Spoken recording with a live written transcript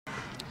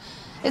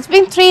It's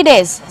been 3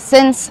 days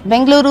since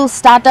Bengaluru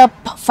startup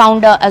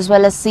founder as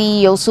well as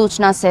CEO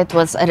Suchana Seth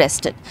was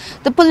arrested.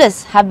 The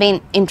police have been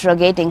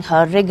interrogating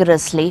her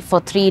rigorously for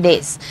 3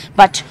 days.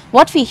 But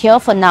what we hear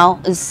for now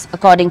is,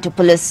 according to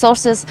police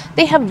sources,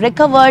 they have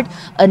recovered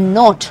a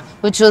note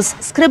which was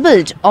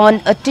scribbled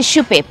on a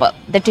tissue paper.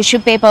 The tissue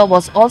paper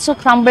was also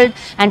crumbled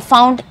and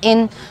found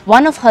in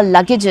one of her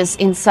luggages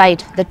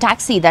inside the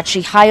taxi that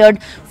she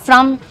hired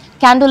from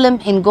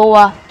Candolim in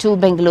Goa to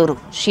Bengaluru.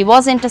 She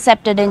was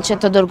intercepted in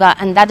Chitradurga,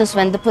 and that is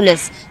when the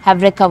police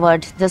have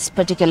recovered this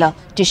particular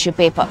tissue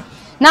paper.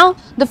 Now,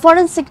 the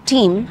forensic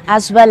team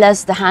as well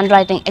as the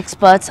handwriting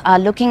experts are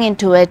looking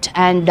into it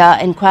and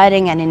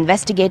inquiring and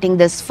investigating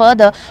this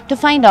further to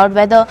find out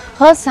whether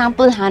her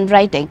sample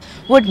handwriting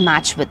would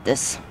match with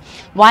this.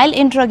 While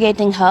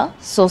interrogating her,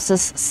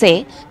 sources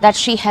say that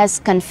she has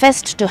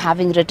confessed to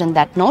having written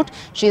that note.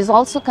 She has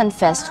also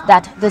confessed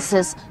that this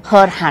is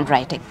her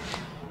handwriting.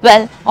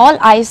 Well, all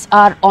eyes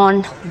are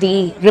on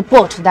the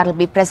report that will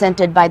be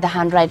presented by the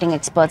handwriting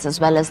experts as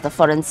well as the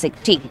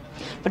forensic team.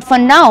 But for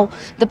now,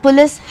 the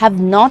police have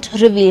not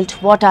revealed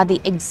what are the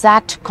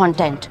exact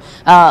content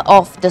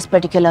of this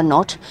particular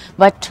note.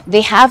 But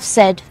they have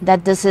said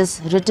that this is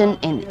written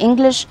in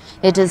English.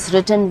 It is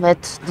written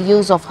with the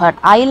use of her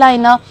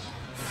eyeliner.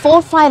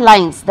 4-5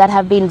 lines that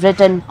have been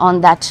written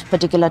on that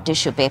particular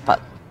tissue paper.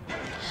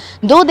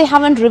 Though they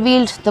haven't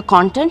revealed the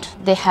content,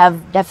 they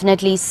have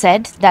definitely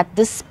said that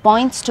this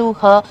points to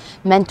her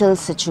mental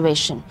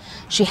situation.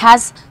 She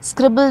has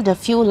scribbled a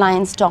few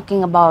lines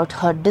talking about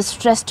her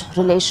distressed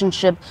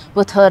relationship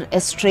with her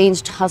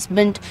estranged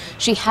husband.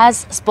 She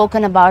has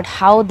spoken about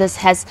how this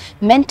has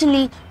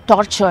mentally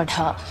tortured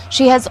her.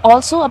 She has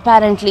also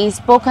apparently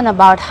spoken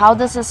about how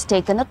this has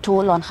taken a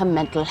toll on her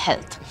mental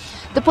health.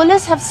 The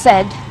police have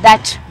said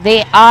that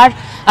they are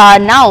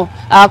now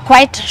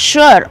quite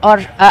sure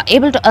or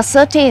able to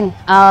ascertain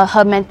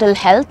her mental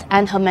health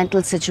and her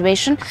mental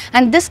situation,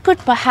 and this could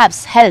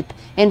perhaps help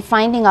in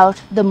finding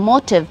out the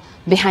motive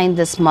behind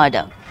this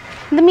murder.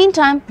 In the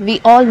meantime, we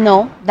all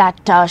know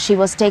that she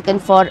was taken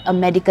for a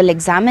medical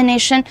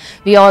examination.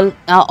 We all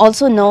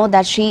also know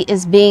that she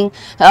is being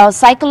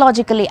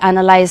psychologically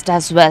analyzed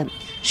as well.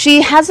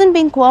 She hasn't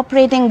been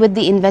cooperating with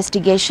the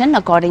investigation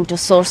according to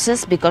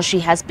sources because she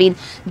has been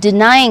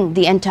denying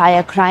the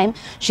entire crime.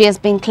 She has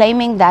been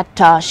claiming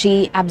that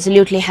she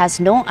absolutely has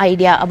no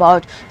idea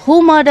about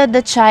who murdered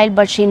the child,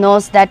 but she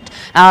knows that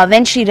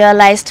when she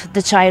realized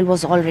the child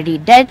was already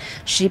dead,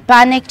 she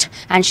panicked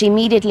and she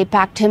immediately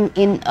packed him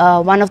in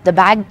one of the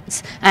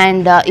bags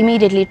and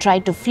immediately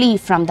tried to flee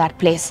from that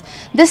place.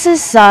 This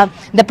is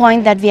the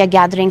point that we are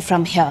gathering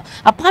from here.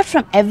 Apart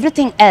from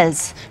everything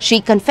else,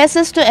 she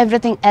confesses to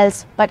everything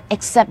else but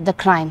except the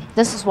crime.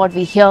 This is what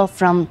we hear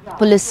from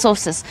police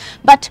sources.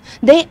 But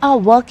they are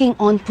working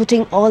on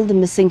putting all the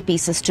missing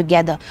pieces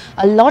together.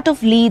 A lot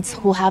of leads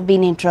who have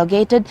been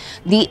interrogated.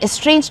 The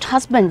estranged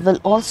husband will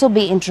also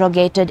be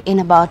interrogated in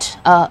about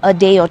a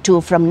day or two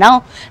from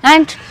now,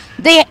 and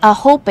they are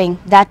hoping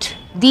that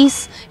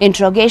these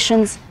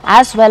interrogations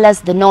as well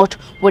as the note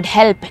would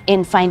help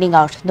in finding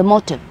out the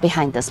motive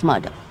behind this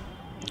murder.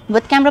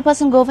 With camera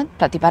person Govind,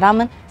 Pratibha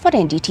Raman for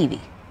NDTV.